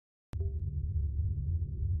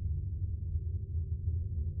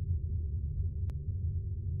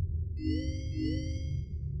Hey,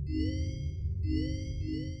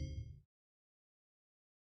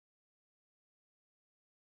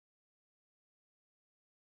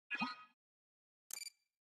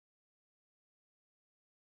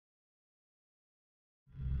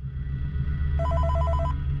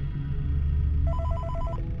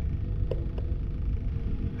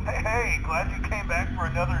 glad you came back for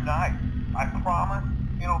another night. I promise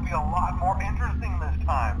it'll be a lot more interesting this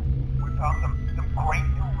time. We found some great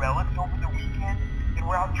new relics over the weekend, and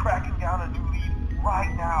we're out tracking down a new lead right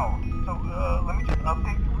now. So, let me just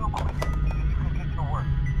update you real quick, so you can get to work.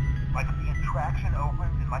 Like, the attraction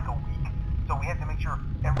opens in like a week, so we have to make sure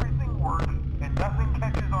everything works and nothing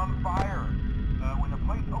catches on fire. When the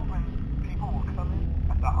place opens, people will come in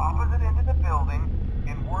at the opposite end of the building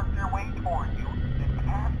and work their way toward you, then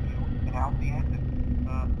past you, and out the exit.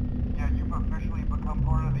 Yeah, you've officially become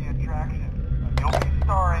part of the attraction. You'll be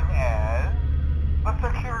starring as a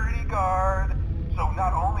security guard. So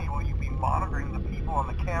not only will you be monitoring the people on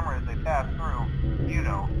the camera as they pass through, you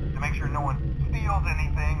know, to make sure no one steals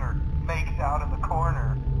anything or makes out in the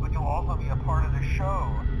corner, but you'll also be a part of the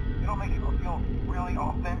show. It'll make you feel really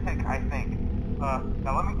authentic, I think.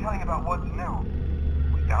 Now let me tell you about what's new.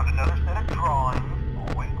 We found another set of drawings,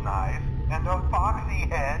 always nice, and a foxy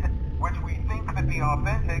head, which we think could be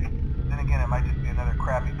authentic. Then again, it might just be another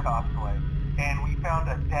crappy cosplay. And we found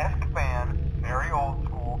a desk fan, very old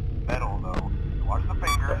school, metal though. Watch the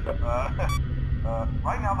fingers.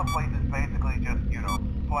 Right now the place is basically just, you know,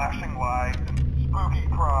 flashing lights and spooky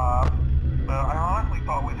props. I honestly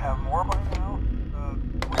thought we'd have more by now.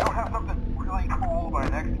 We don't have something really cool by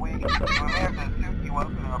next week. We may have to suit you up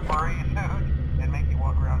in a furry suit and make you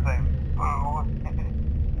walk around saying, boo.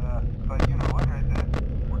 But, you know, like I said,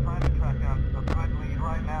 we're trying to track down a good lead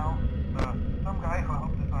right now. Some guy who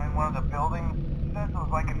helped design one of the buildings says it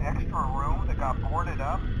was like an extra room that got boarded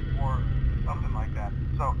up, or something like that.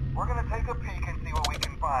 So, we're gonna take a peek and see what we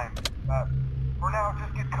can find. For now,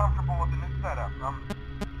 just get comfortable with the new setup.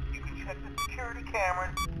 You can check the security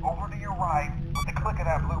cameras over to your right with the click of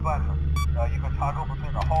that blue button. You can toggle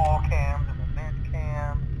between the hall cams and the vent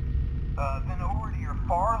cams. Then over to your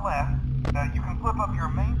far left, you can flip up your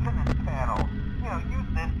maintenance panel. You know, use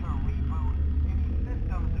this to reboot any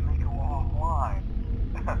systems that may go offline.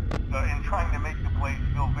 In trying to make the place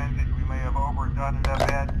feel vintage, we may have overdone it a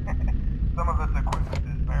bit. Some of this equipment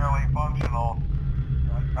is barely functional.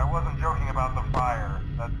 I wasn't joking about the fire.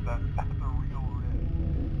 That's a real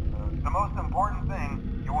risk. The most important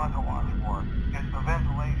thing you want to watch for is the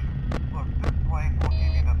ventilation. Look, this place will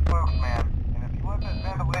give you the spooks, man. And if you let that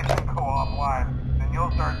ventilation go offline, then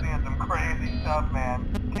you'll start seeing some crazy stuff, man.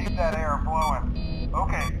 Keep that air flowing.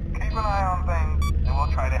 Okay, keep an eye on things, and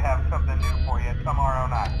we'll try to have something new for you tomorrow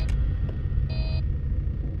night.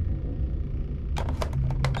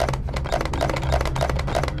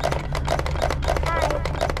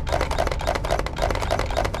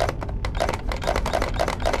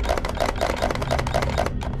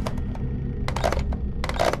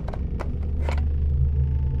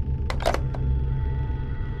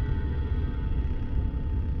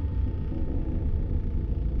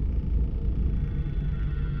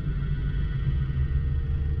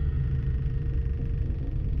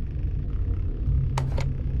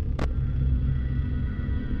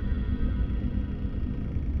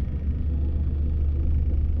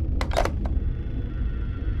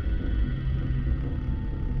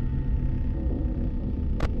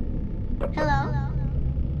 Hello?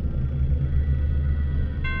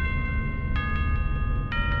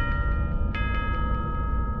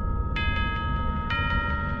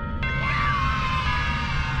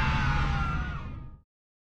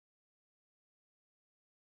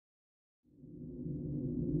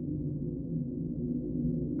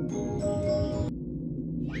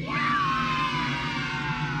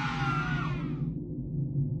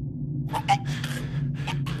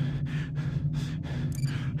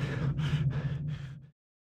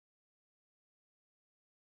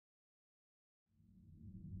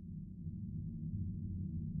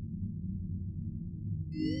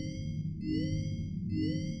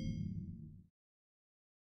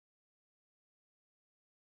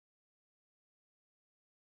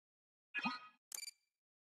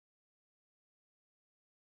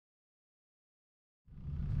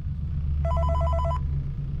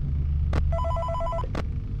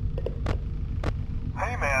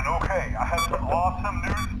 Hey man, okay, I have some awesome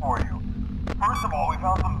news for you. First of all, we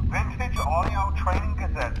found some vintage audio training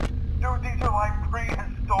cassettes. Dude, these are like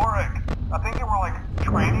prehistoric. I think they were like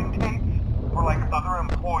training tapes for like other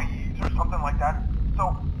employees or something like that.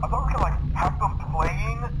 So I thought we could like have them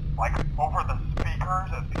playing like over the speakers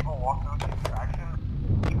as people walk through the attraction.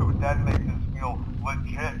 Dude, that'd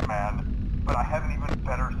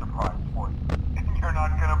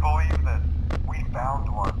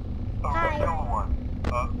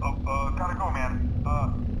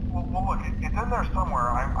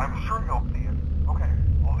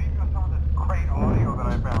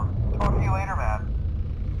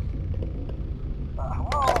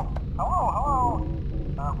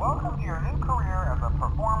Welcome to your new career as a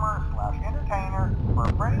performer/entertainer for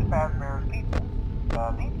Freddy Fazbear's Pizza.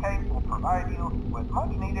 These tapes will provide you with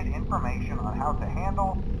much-needed information on how to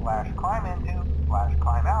handle/climb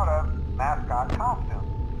into/climb out of mascot costumes.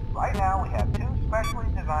 Right now, we have 2 specially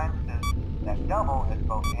designed suits that double as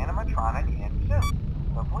both animatronic and suit.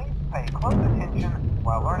 So please pay close attention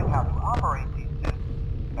while learning how to operate these suits,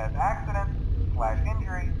 as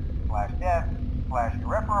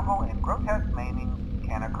accidents/injury/death/irreparable and grotesque maiming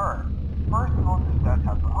can occur. First, we will discuss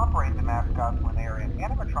how to operate the mascots when they are in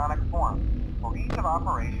animatronic form. For ease of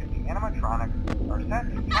operation, the animatronics are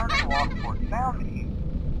set to turn and walk towards sound cues.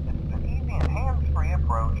 This is an easy and hands-free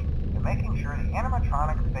approach to making sure the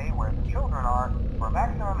animatronics stay where the children are for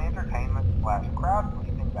maximum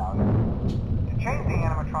entertainment/crowd-pleasing value. To change the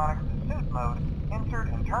animatronics to suit mode, insert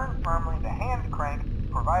and turn firmly the hand crank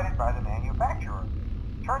provided by the manufacturer.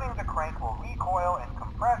 Turning the crank will recoil and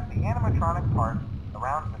compress the animatronic parts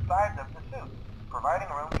around the sides of the suit, providing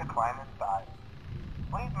room to climb inside.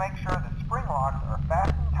 Please make sure the spring locks are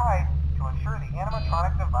fastened tight to ensure the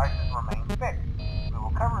animatronic devices remain fixed. We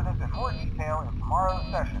will cover this in more detail in tomorrow's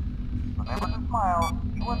session. Remember to smile.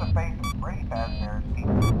 You are the face of Freddy Fazbear's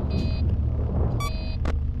Pizza.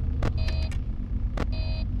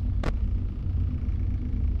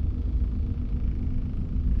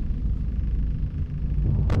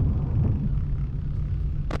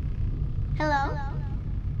 Hello?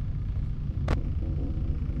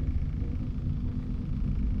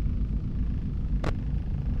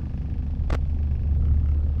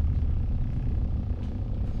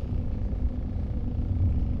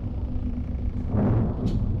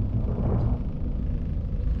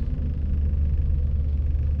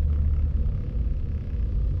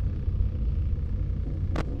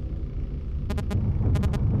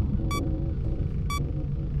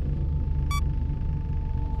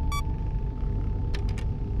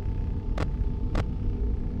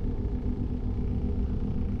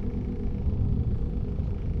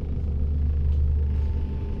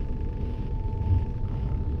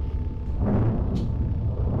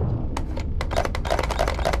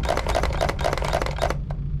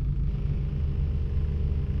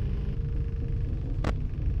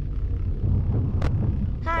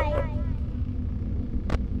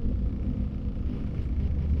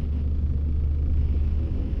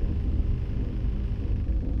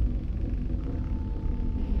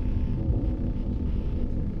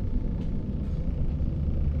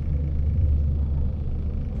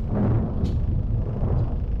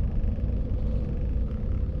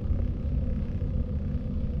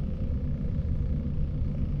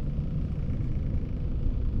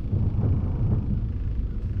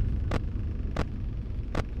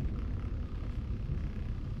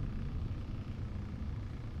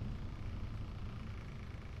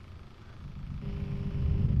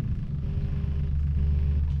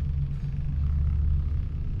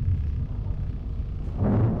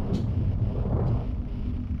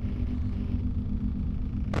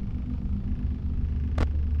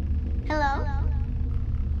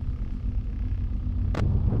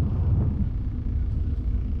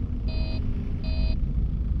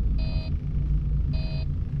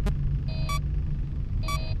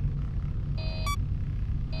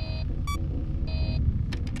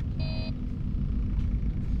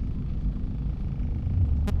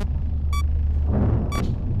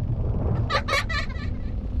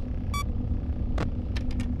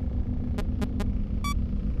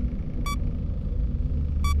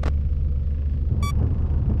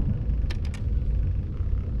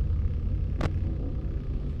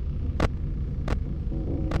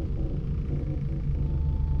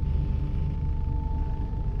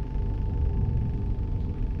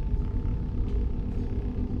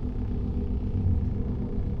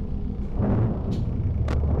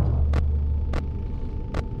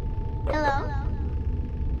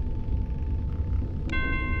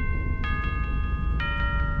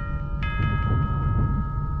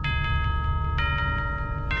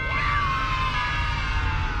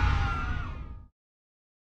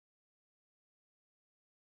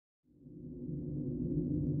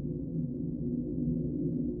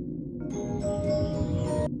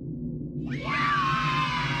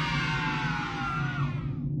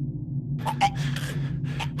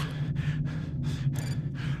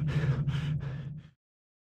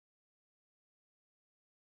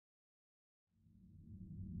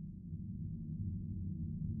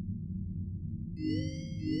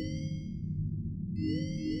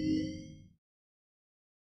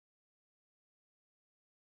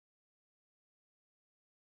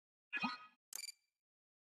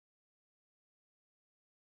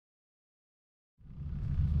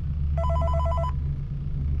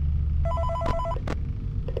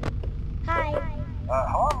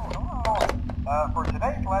 For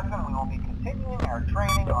today's lesson, we will be continuing our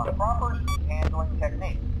training on proper suit handling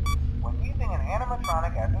techniques. When using an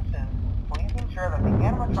animatronic as a suit, please ensure that the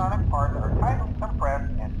animatronic parts are tightly compressed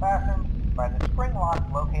and fastened by the spring locks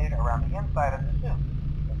located around the inside of the suit.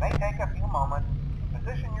 It may take a few moments to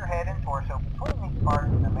position your head and torso between these parts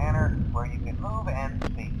in a manner where you can move and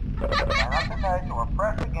speak. Try not to nudge or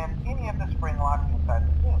press against any of the spring locks inside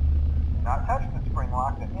the suit. Do not touch the spring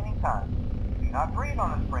locks at any time. Do not breathe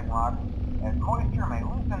on the spring locks, as moisture may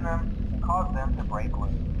loosen them and cause them to break loose.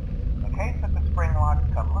 In the case that the spring locks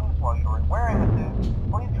come loose while you are wearing the suit,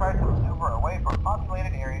 please try to maneuver away from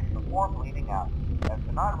populated areas before bleeding out, as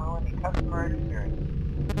to not ruin the customer experience.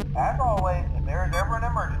 As always, if there is ever an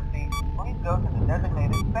emergency, please go to the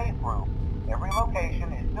designated safe room. Every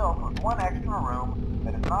location is built with one extra room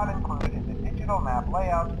that is not included in the digital map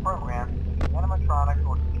layouts programmed into the animatronics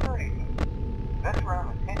or security suits. This room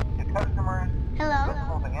is hidden to customers,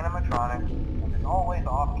 visible to animatronics, and is always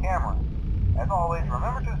off camera. As always,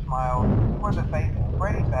 remember to smile for the face of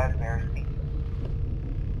Freddy Fazbear's teeth.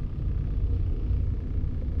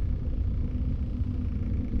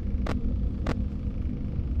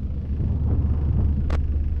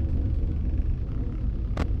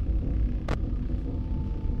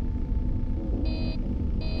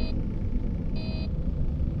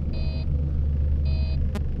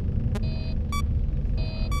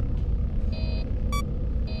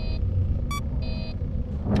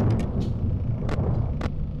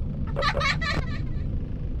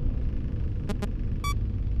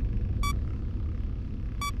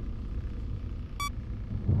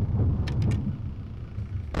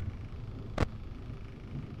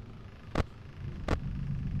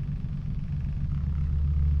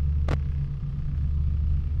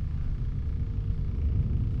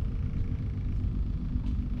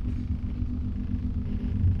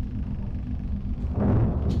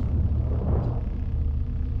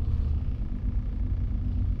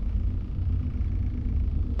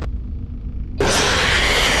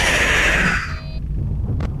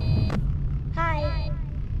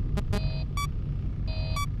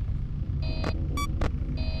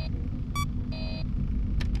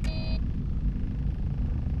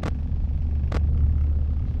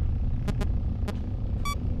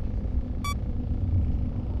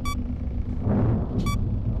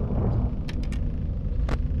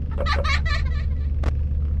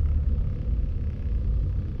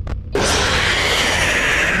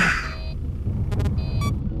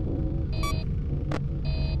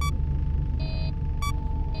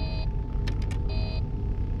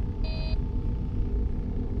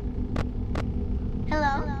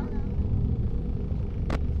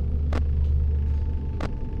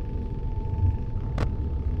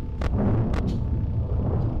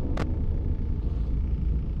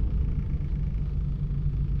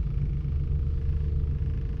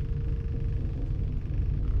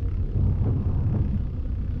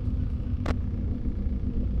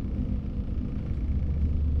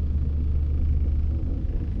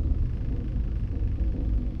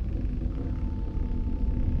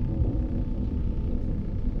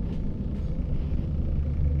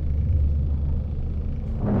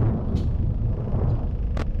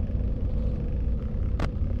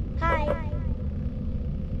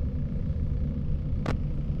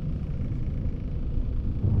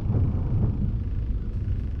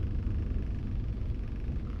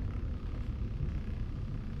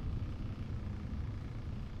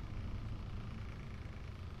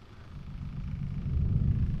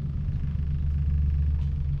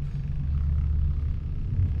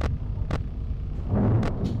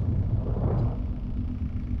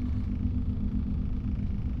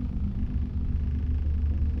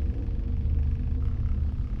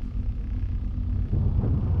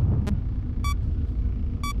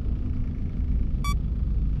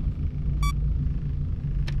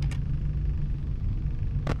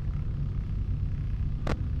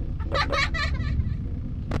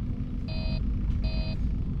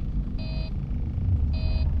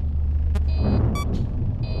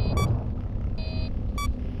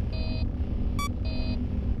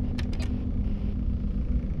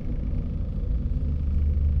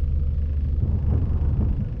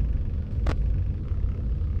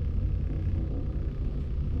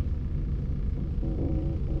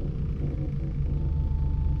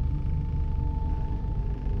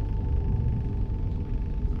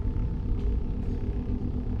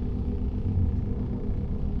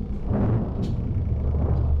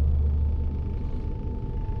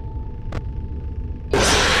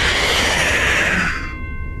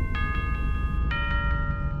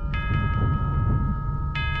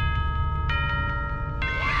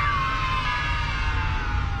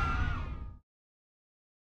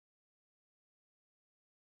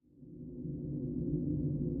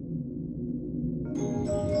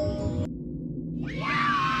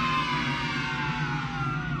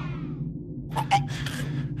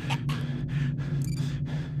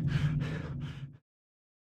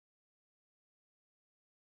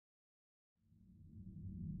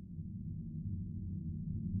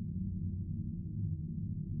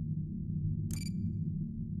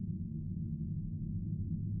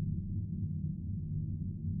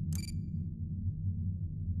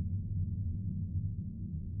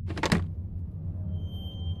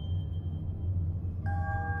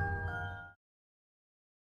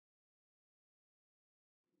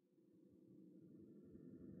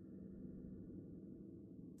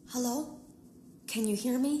 Hello? Can you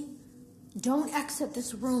hear me? Don't exit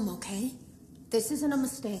this room, okay? This isn't a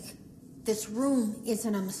mistake. This room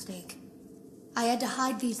isn't a mistake. I had to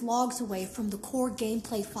hide these logs away from the core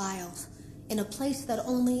gameplay files, in a place that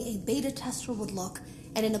only a beta tester would look,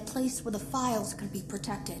 and in a place where the files could be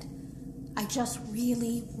protected. I just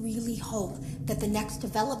really, really hope that the next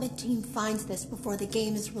development team finds this before the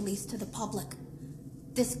game is released to the public.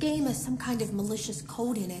 This game has some kind of malicious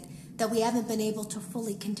code in it that we haven't been able to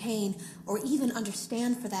fully contain or even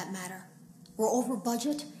understand for that matter. We're over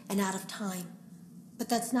budget and out of time. But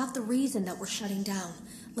that's not the reason that we're shutting down.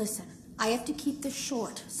 Listen, I have to keep this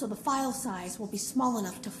short so the file size will be small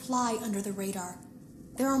enough to fly under the radar.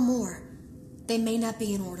 There are more. They may not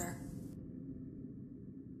be in order.